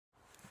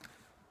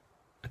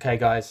Okay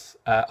guys,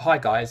 hi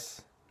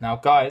guys. Now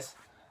guys,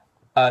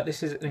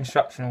 this is an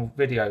instructional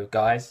video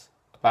guys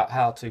about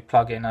how to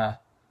plug in a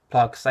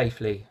plug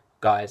safely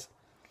guys.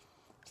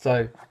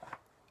 So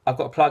I've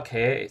got a plug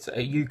here, it's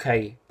a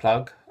UK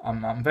plug.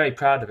 I'm very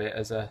proud of it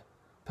as a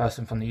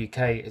person from the UK.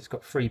 It's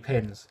got 3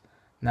 pins.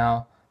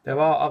 Now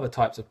there are other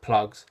types of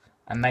plugs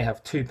and they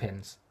have 2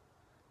 pins,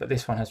 but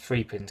this one has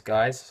 3 pins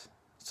guys.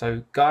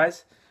 So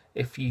guys,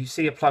 if you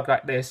see a plug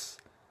like this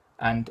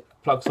and a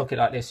plug socket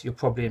like this, you're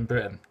probably in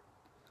Britain.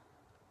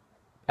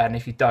 And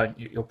if you don't,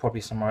 you're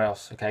probably somewhere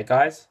else. Okay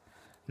guys,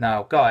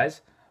 now guys,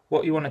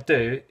 what you want to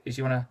do is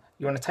you want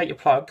to take your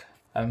plug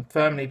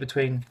firmly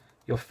between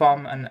your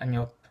thumb and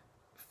your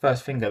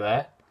first finger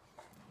there.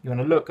 You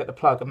want to look at the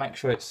plug and make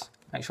sure it's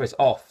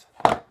off.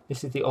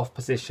 This is the off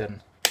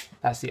position,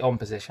 that's the on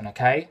position.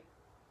 Okay,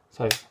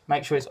 so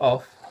make sure it's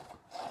off,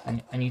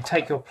 and you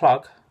take your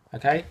plug,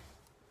 okay,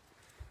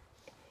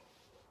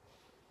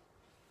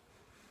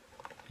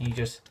 and you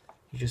just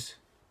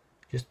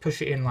push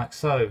it in like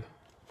so.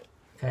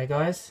 Okay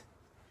guys,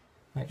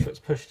 make sure it's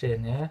pushed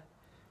in, yeah?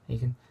 You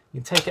can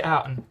take it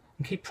out and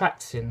keep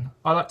practicing.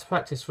 I like to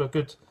practice for a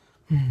good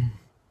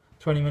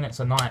 20 minutes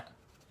a night.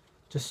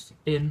 Just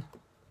in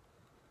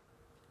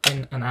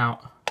and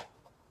out.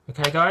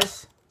 Okay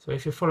guys? So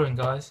if you're following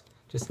guys,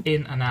 just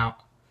in and out.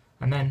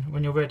 And then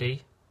when you're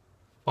ready,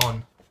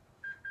 on.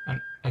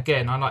 And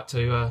again, I like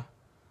to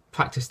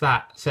practice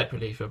that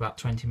separately for about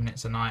 20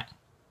 minutes a night.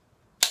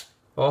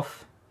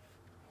 Off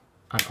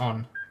and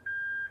on.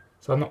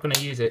 So I'm not going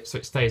to use it so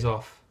it stays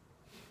off.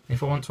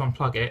 If I want to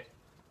unplug it,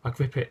 I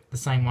grip it the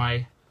same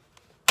way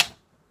and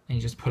you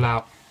just pull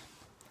out.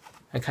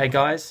 Okay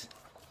guys,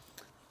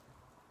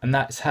 and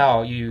that's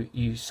how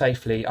you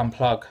safely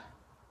unplug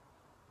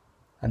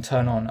and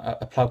turn on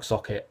a plug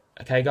socket.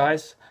 Okay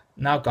guys,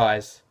 now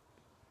guys,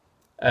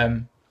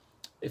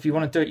 if you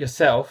want to do it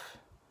yourself,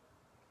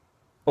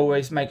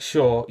 always make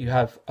sure you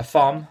have a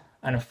thumb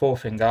and a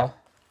forefinger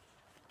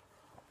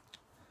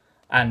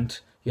and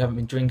you haven't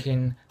been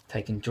drinking,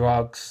 taking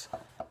drugs,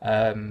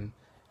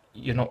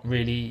 you're not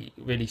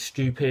really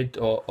stupid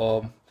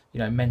or you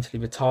know,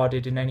 mentally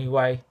retarded in any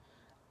way,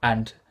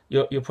 and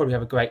you'll probably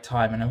have a great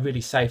time and a really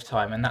safe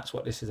time. And that's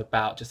what this is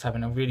about, just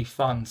having a really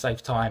fun,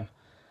 safe time,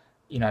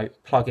 you know,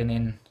 plugging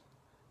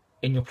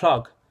in your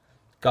plug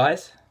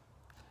guys.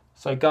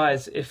 So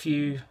guys, if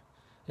you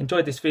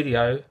enjoyed this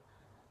video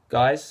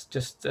guys,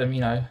 just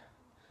you know,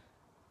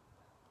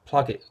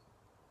 plug it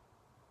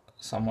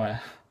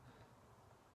somewhere.